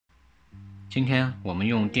今天我们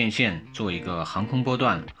用电线做一个航空波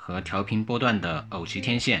段和调频波段的偶极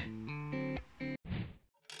天线。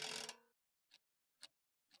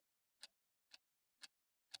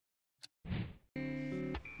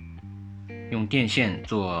用电线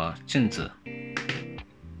做正子，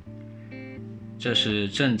这是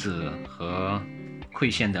正子和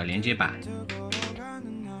馈线的连接板，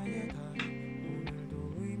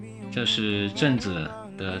这是正子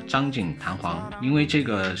的张紧弹簧。因为这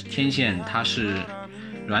个天线它是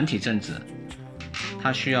软体正子，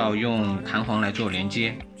它需要用弹簧来做连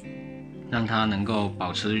接，让它能够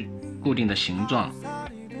保持固定的形状。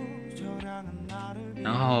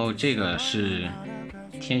然后这个是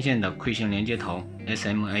天线的馈线连接头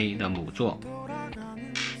SMA 的母座，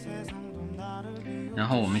然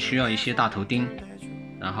后我们需要一些大头钉，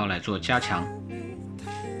然后来做加强。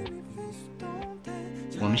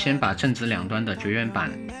我们先把正子两端的绝缘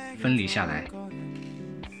板分离下来，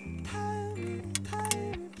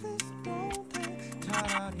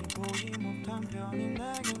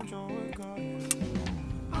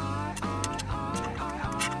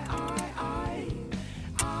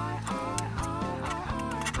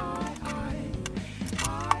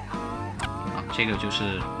这个就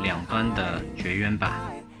是两端的绝缘板，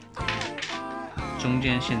中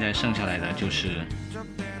间现在剩下来的就是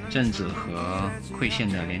正子和馈线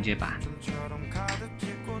的连接板。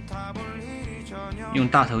用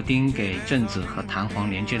大头钉给正子和弹簧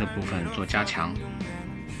连接的部分做加强。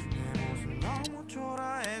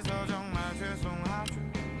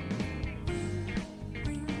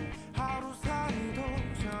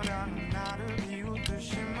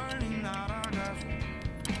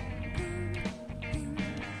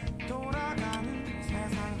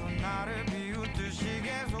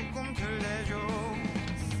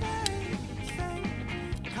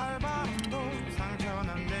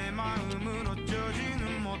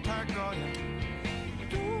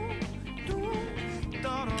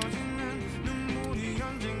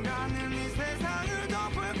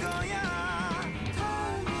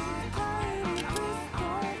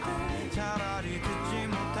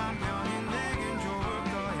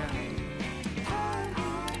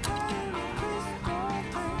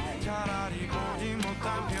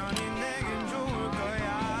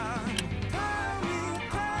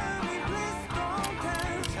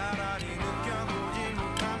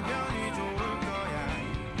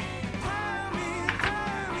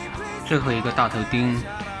最后一个大头钉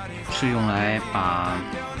是用来把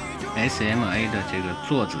SMA 的这个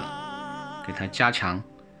座子给它加强。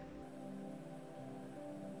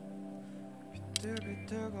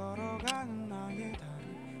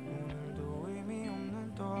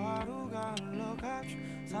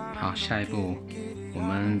好，下一步我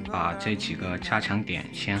们把这几个加强点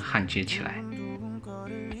先焊接起来。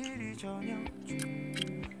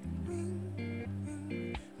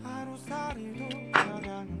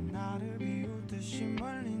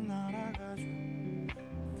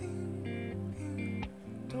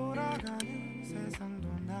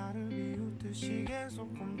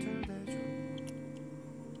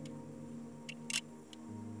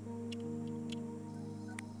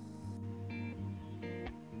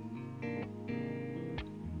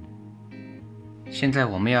现在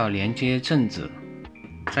我们要连接正子，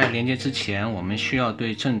在连接之前，我们需要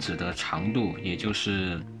对正子的长度，也就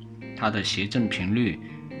是它的谐振频率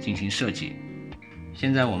进行设计。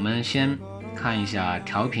现在我们先看一下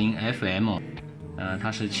调频 FM，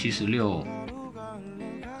 它是76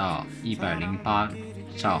到108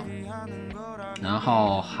兆，然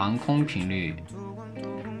后航空频率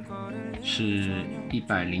是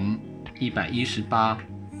118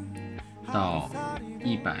到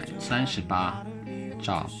138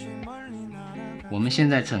兆。我们现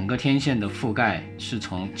在整个天线的覆盖是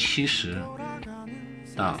从70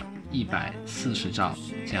到140兆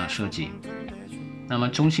这样设计。那么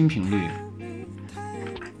中心频率、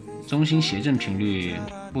中心谐振频率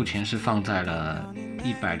目前是放在了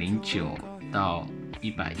109到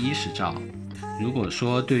110兆。如果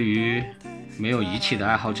说对于没有仪器的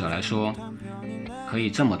爱好者来说，可以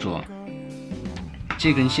这么做：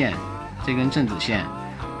这根线，这根正子线，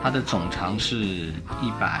它的总长是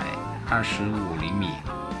125厘米，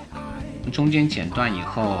中间剪断以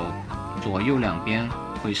后，左右两边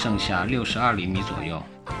会剩下62厘米左右。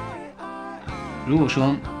如果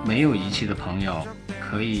说没有仪器的朋友，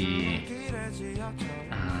可以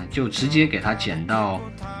就直接给它剪到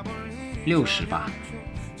60吧，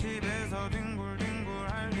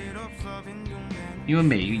因为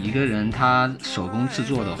每一个人他手工制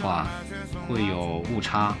作的话会有误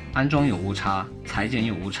差，安装有误差，裁剪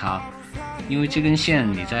有误差。因为这根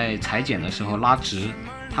线你在裁剪的时候拉直，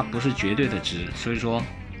它不是绝对的直，所以说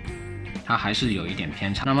它还是有一点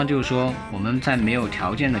偏差。那么就是说，我们在没有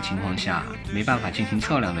条件的情况下，没办法进行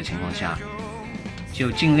测量的情况下，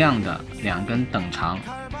就尽量的2根等长，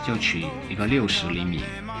就取一个60厘米。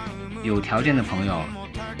有条件的朋友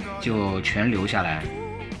就全留下来，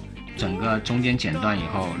整个中间剪断以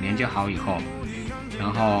后，连接好以后，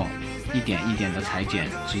然后一点一点的裁剪，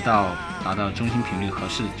直到达到中心频率合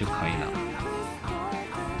适就可以了。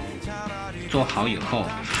做好以后，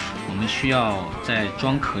我们需要在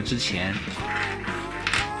装壳之前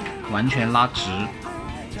完全拉直，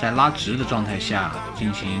在拉直的状态下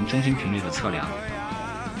进行中心频率的测量，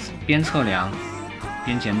边测量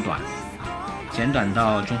边剪短，剪短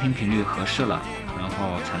到中心频率合适了，然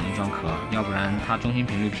后才能装壳，要不然它中心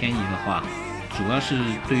频率偏移的话，主要是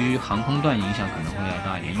对于航空段影响可能会要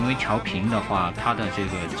大一点，因为调频的话，它的这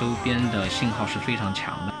个周边的信号是非常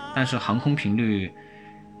强的，但是航空频率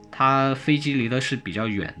它飞机离的是比较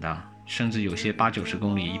远的，甚至有些80-90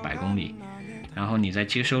公里、100公里，然后你在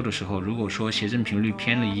接收的时候，如果说谐振频率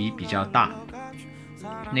偏离比较大，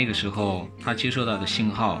那个时候它接收到的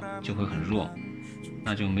信号就会很弱，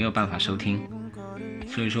那就没有办法收听。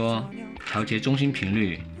所以说调节中心频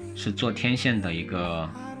率是做天线的一个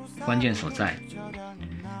关键所在。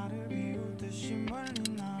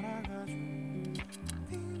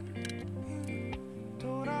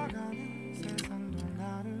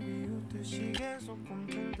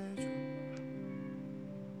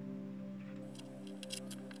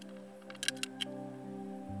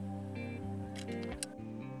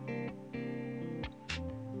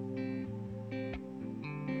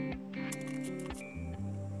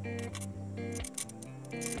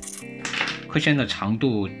馈线的长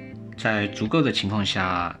度在足够的情况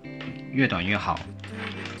下越短越好，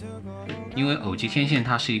因为偶极天线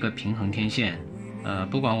它是一个平衡天线，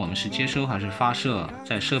不管我们是接收还是发射，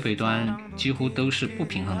在设备端几乎都是不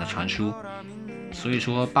平衡的传输，所以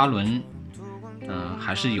说8轮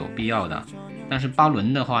还是有必要的。但是8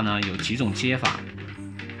轮的话呢，有几种接法，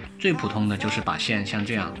最普通的就是把线像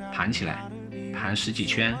这样盘起来，盘10几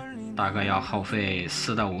圈，大概要耗费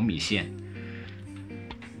4到5米线。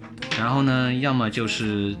然后呢，要么就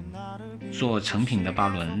是做成品的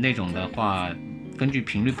8轮，那种的话根据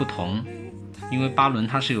频率不同，因为8轮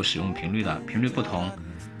它是有使用频率的，频率不同，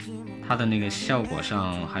它的那个效果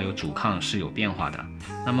上还有阻抗是有变化的。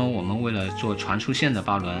那么我们为了做传输线的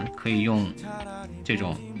8轮，可以用这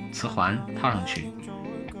种磁环套上去，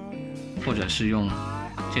或者是用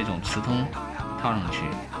这种磁通套上去，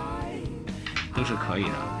都是可以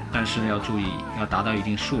的，但是要注意要达到一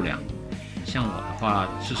定数量。像我的话，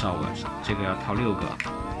至少我这个要套6个，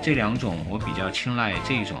这2种我比较青睐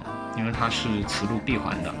这一种，因为它是磁路闭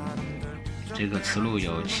环的，这个磁路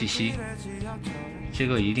有气息，这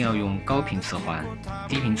个一定要用高频磁环，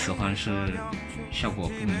低频磁环是效果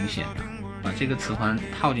不明显的。把这个磁环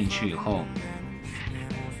套进去以后，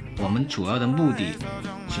我们主要的目的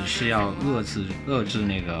只是要遏制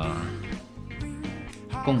那个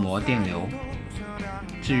供膜电流，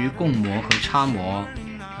至于供膜和插膜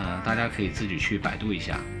大家可以自己去百度一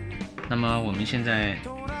下。那么我们现在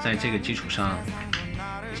在这个基础上，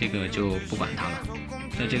这个就不管它了，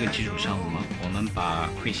在这个基础上我们把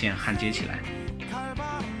馈线焊接起来。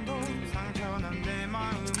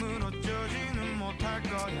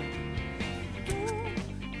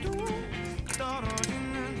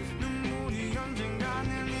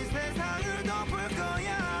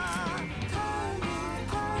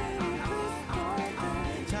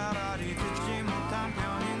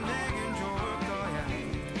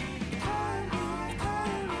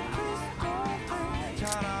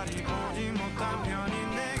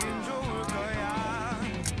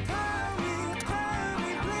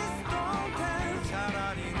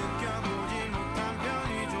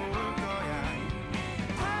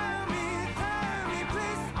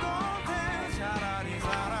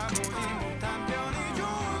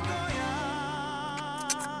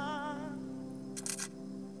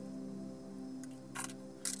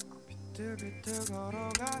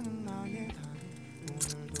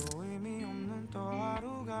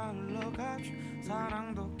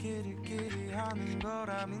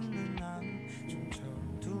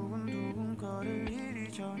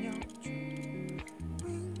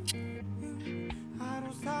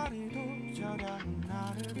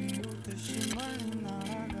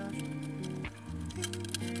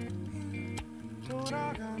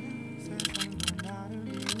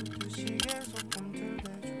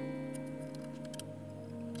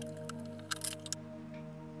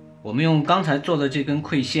我们用刚才做的这根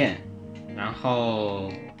馈线，然后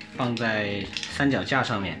放在三脚架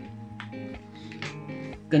上面，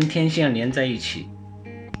跟天线连在一起。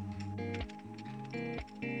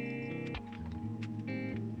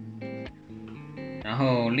然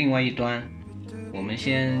后另外一端我们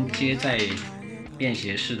先接在便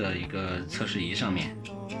携式的一个测试仪上面，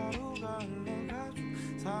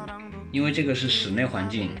因为这个是室内环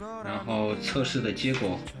境，然后测试的结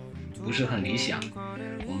果不是很理想。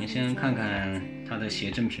我们先看看它的谐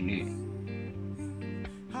振频率。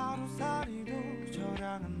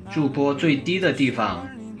驻波最低的地方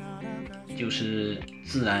就是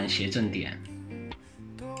自然谐振点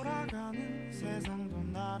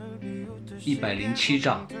，107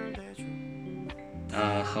兆，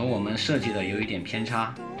和我们设计的有一点偏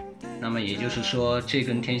差。那么也就是说，这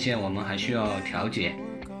根天线我们还需要调节，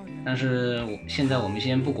但是现在我们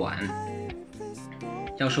先不管。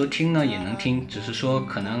要说听呢也能听，只是说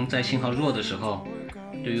可能在信号弱的时候，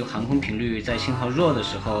对于航空频率在信号弱的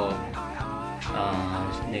时候，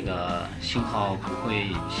那个信号不会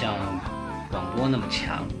像广播那么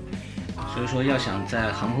强，所以说要想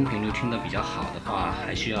在航空频率听得比较好的话，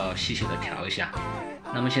还需要细细的调一下。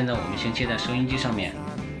那么现在我们先接在收音机上面，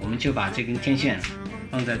我们就把这根天线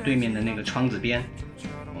放在对面的那个窗子边，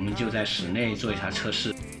我们就在室内做一下测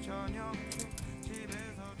试。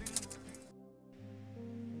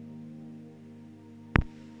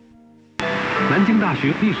南京大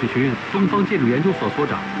学历史学院东方建筑研究所所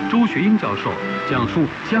长周学英教授讲述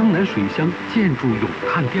江南水乡建筑咏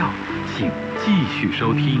叹调，请继续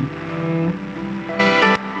收听。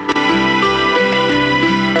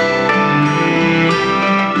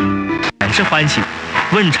满是欢喜，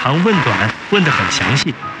问长问短，问得很详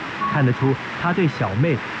细，看得出他对小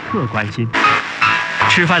妹特关心。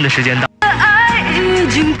吃饭的时间到。爱已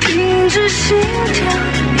经停止心跳，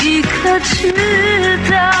一颗知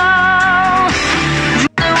道。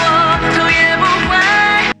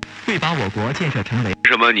会把我国建设成为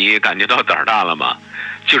什么？你感觉到胆儿大了吗？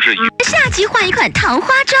就是下集换一款桃花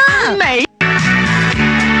妆，美。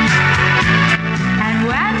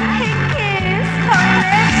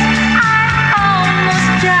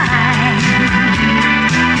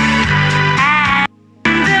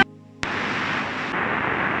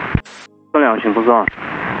重量请附送。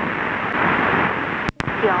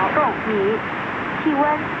调动仪，气温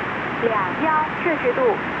21摄氏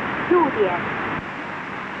度，入点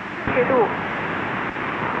10度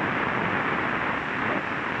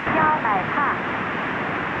，1百帕，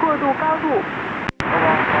过渡高度。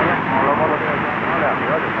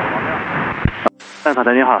办法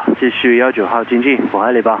的你好，继续19号进近5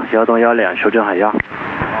海里吧，摇动12，修正海压。好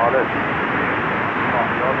嘞。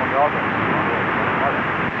摇动12。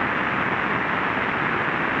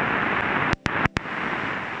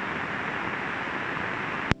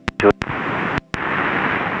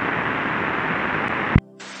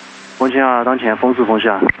风情2，当前风速风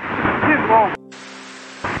向。进风。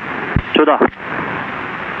收到。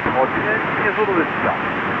今天进速度是几啊？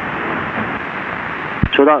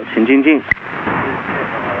收到，请进近。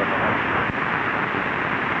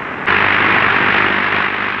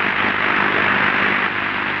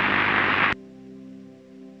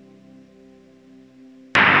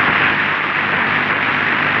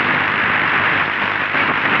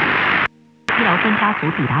医疗专家组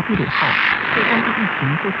抵达秘鲁后，对当地疫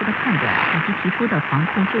情做出的判断以及提出的防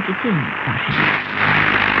控救治建议表示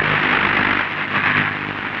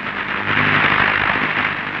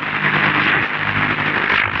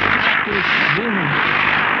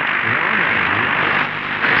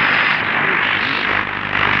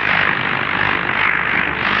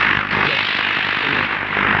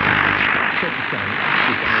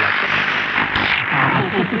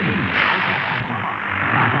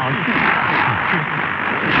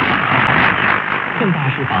更大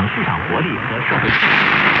释放市场活力和社会气氛。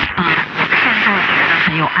我看后觉得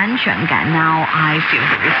很有安全感。Now I feel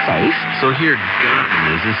very safe. So here,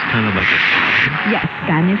 is this kind of like a... Yes,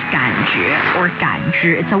 感 is 感觉 or 感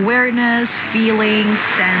知. It's awareness, feeling,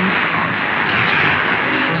 sense.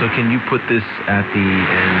 So can you put this at the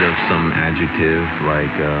end of some adjective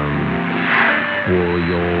like,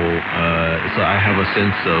 so I have a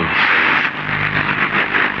sense of...